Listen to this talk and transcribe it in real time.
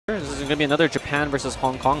going to be another Japan versus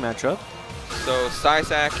Hong Kong matchup. So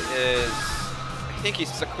Saisak is, I think he's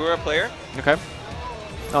a Sakura player. Okay.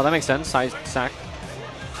 Oh, that makes sense. Saisak.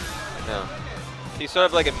 No. He's sort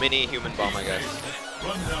of like a mini human bomb, I guess.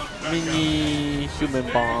 Mini human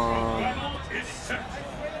bomb.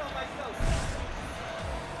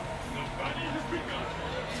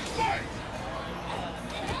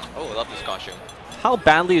 Oh, I love this costume. How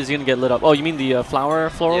badly is he going to get lit up? Oh, you mean the floral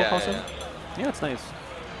costume? Yeah, it's nice.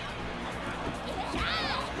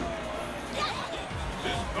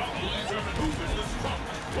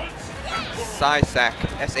 Saisak,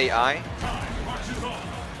 S-A-I.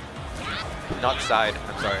 Not side,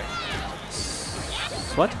 I'm sorry.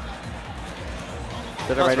 What?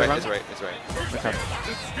 Did I write it wrong? It's right, it's right. Okay.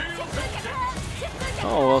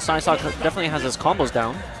 Oh, well, Saisak definitely has his combos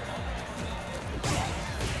down.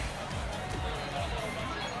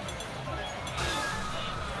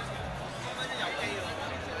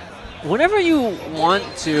 Whenever you want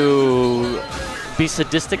to be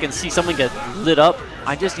sadistic and see someone get lit up,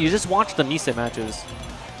 you just watch the Misse matches.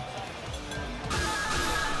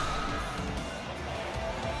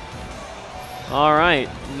 All right,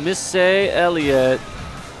 Misse Elliott.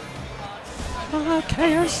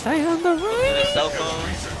 Okay, stay on the right. Cell phone,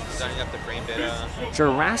 setting up the frame data.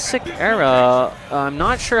 Jurassic era. I'm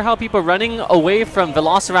not sure how people running away from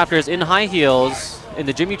Velociraptors in high heels in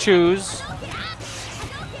the Jimmy Choos,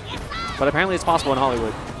 but apparently it's possible in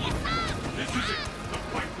Hollywood.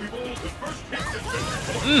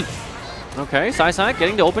 Okay, Saisak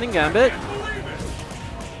getting the opening gambit.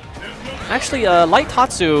 Actually, light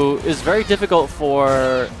Tatsu is very difficult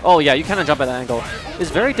for... Oh yeah, you kind of jump at that angle. It's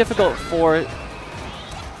very difficult for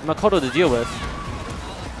Makoto to deal with.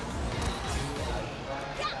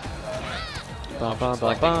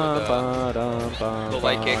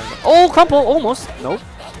 Light kick. Oh, crumple, almost. Nope.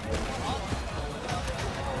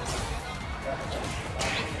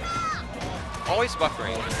 Always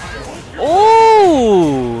buffering.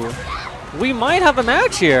 Oh! We might have a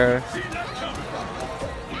match here.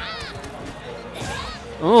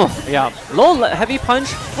 Oh, yeah. Low heavy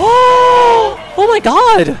punch. Oh! Oh my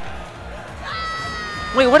god!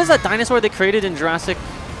 Wait, what is that dinosaur they created in Jurassic?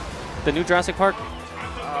 The new Jurassic Park?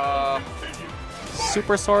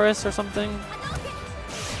 Supersaurus or something?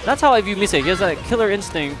 That's how I view Misse. He has that killer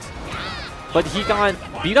instinct. But he got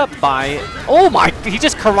beat up by... Oh my... He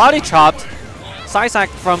just karate chopped Saisak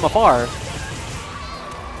from afar.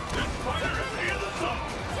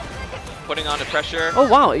 Putting on the pressure. Oh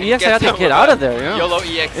wow, he actually had to get out of there. Yeah. YOLO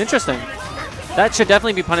EX. Interesting. That should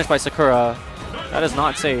definitely be punished by Sakura. That is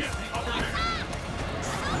not safe.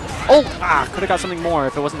 Oh, could have got something more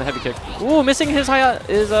if it wasn't the heavy kick. Ooh, missing his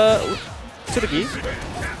Tsurugi.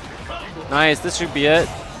 Nice, this should be it.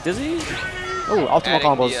 Dizzy? Oh, optimal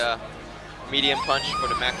combos. The, medium punch for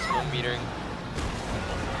the maximum metering.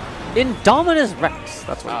 Indominus Rex.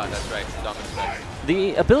 That's what. That's right. Indominus Rex.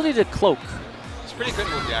 The ability to cloak. It's a pretty good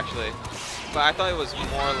movie actually, but I thought it was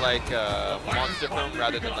more like a monster film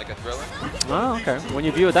rather than like a thriller. Oh, okay. When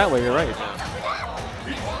you view it that way, you're right.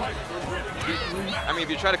 Yeah. I mean, if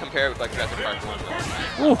you try to compare it with like Jurassic Park 1, I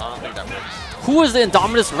don't think that works. Who is the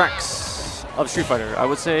Indominus Rex of Street Fighter? I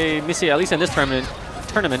would say Misse, at least in this tournament.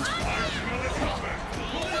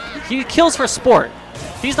 He kills for sport.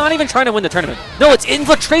 He's not even trying to win the tournament. No, it's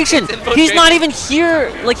infiltration. He's not even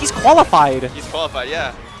here. Like, he's qualified. He's qualified,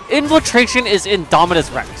 yeah. Infiltration is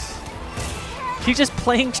Indominus Rex. He's just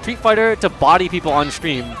playing Street Fighter to body people on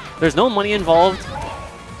stream. There's no money involved.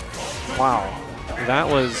 Wow. That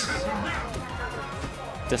was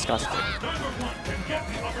disgusting.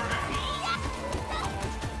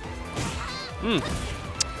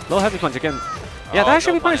 Low heavy punch again. Yeah, that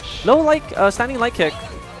should be punished. Low standing light kick,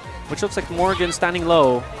 which looks like Morgan standing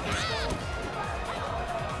low.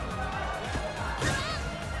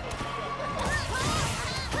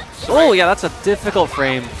 Oh yeah, that's a difficult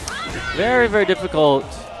frame. Very, very difficult.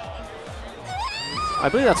 I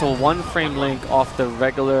believe that's a 1 frame link off the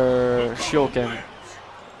regular Shioken.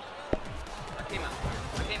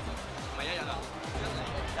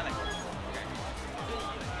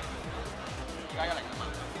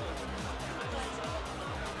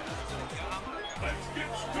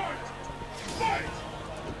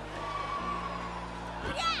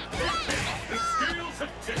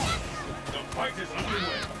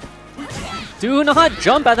 Do not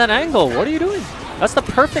jump at that angle. What are you doing? That's the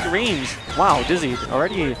perfect range. Wow, Dizzy.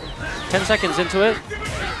 Already 10 seconds into it.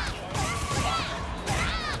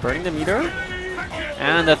 Burning the meter.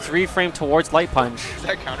 And a 3 frame towards light punch. Is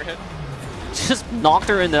that counter hit? Just knocked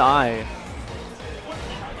her in the eye.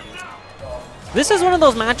 This is one of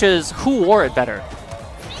those matches, who wore it better?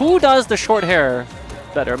 Who does the short hair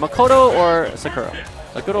better, Makoto or Sakura?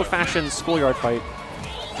 A good old-fashioned schoolyard fight.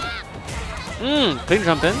 Clean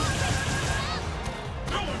jump in.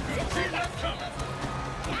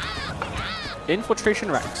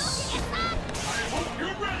 Infiltration Rex.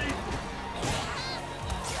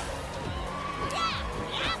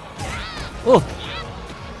 Oh.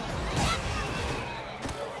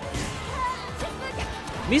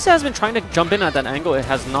 Misse has been trying to jump in at that angle. It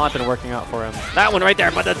has not been working out for him. That one right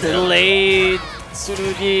there, but the delayed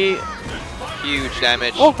Tsurugi. Huge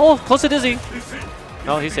damage. Oh, close to Dizzy.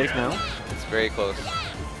 No, he's safe now. It's very close.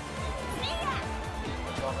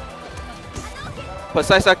 But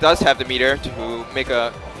Saisak does have the meter to make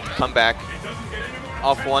a comeback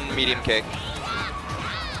off one medium kick.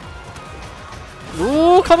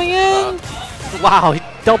 Ooh, coming in! Wow, he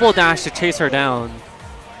double dashed to chase her down.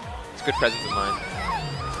 It's good presence of mind.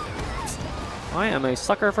 I am a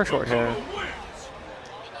sucker for short hair.